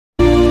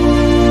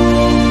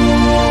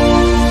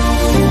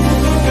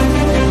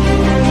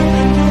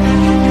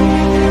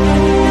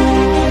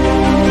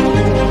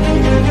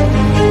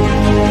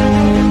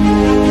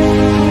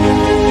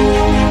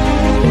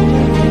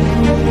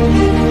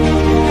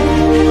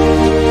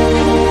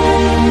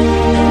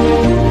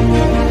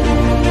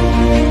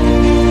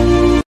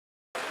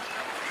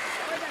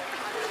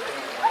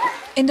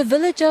In the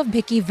village of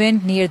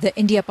Riverside near the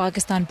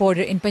India-Pakistan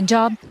border in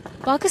Punjab,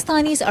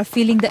 Pakistanis are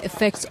feeling the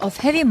effects of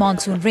heavy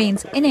monsoon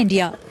rains in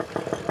India.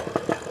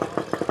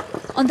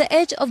 On the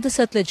edge of the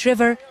Sutlej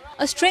River,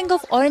 a string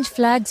of orange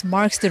flags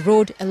marks the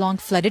road along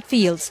flooded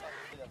fields.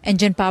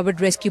 Engine-powered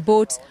rescue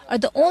boats are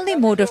the only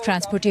mode of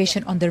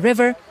transportation on the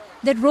river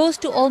that rose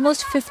to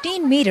almost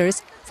 15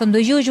 meters from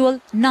the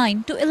usual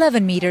 9 to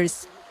 11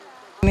 meters.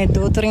 I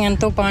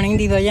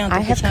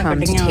have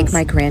come to take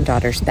my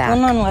granddaughters back.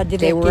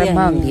 They were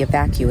among the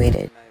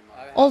evacuated.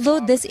 Although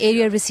this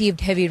area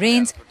received heavy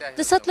rains,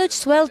 the Sutlej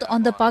swelled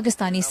on the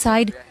Pakistani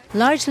side,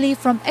 largely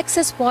from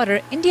excess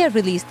water India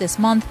released this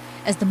month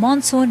as the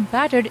monsoon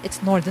battered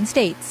its northern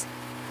states.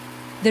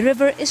 The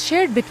river is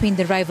shared between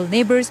the rival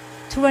neighbors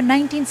through a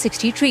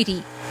 1960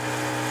 treaty.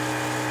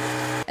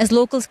 As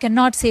locals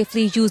cannot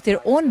safely use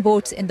their own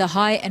boats in the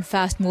high and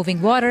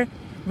fast-moving water,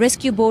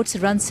 rescue boats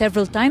run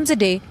several times a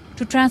day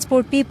to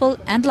transport people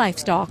and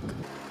livestock.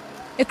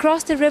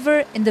 Across the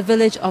river in the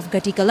village of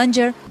Gati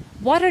Kalanjar,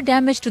 water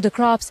damage to the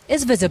crops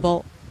is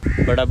visible.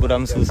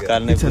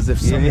 It's as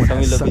if someone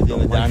has sucked the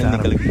life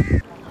out of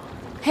me.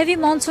 Heavy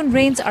monsoon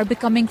rains are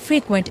becoming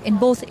frequent in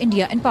both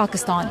India and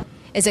Pakistan.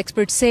 As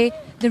experts say,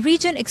 the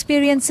region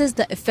experiences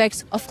the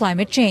effects of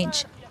climate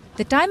change.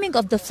 The timing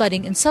of the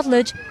flooding in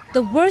Sutlej,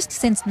 the worst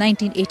since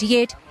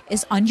 1988,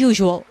 is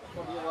unusual.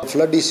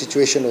 Floody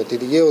situation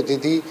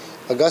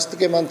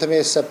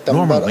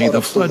Normally,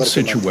 the flood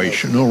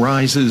situation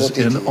arises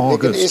in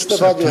August,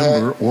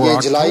 September, or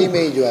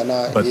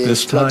October, but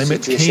this time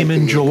it came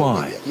in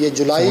July.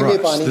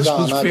 For us, this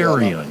was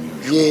very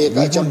unusual. We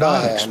were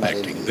not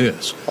expecting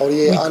this.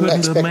 We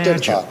couldn't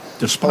imagine,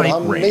 despite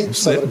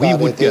rains, that we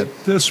would get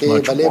this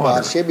much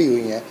water.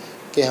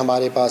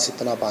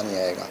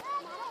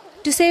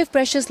 To save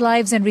precious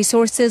lives and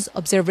resources,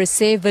 observers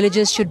say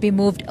villages should be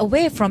moved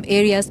away from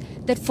areas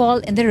that fall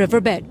in the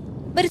riverbed.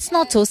 But it's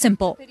not so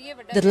simple.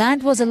 The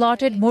land was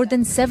allotted more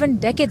than 7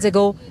 decades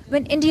ago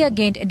when India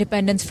gained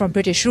independence from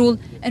British rule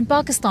and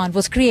Pakistan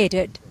was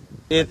created.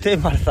 We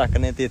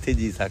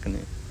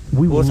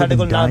will live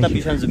and die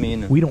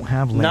here. We don't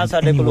have land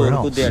anywhere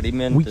else.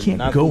 We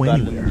can't go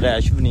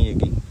anywhere.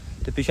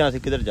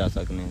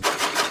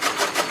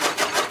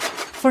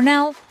 For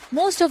now,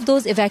 most of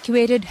those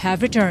evacuated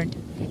have returned,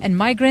 and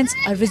migrants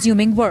are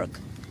resuming work.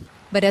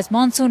 But as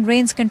monsoon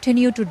rains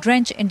continue to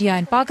drench India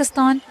and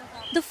Pakistan,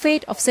 the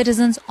fate of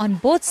citizens on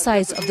both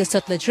sides of the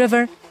Sutlej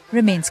River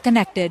remains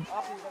connected.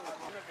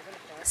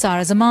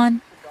 Sarah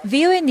Zaman,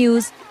 VOA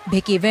News,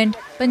 Riverside,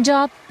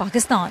 Punjab,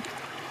 Pakistan.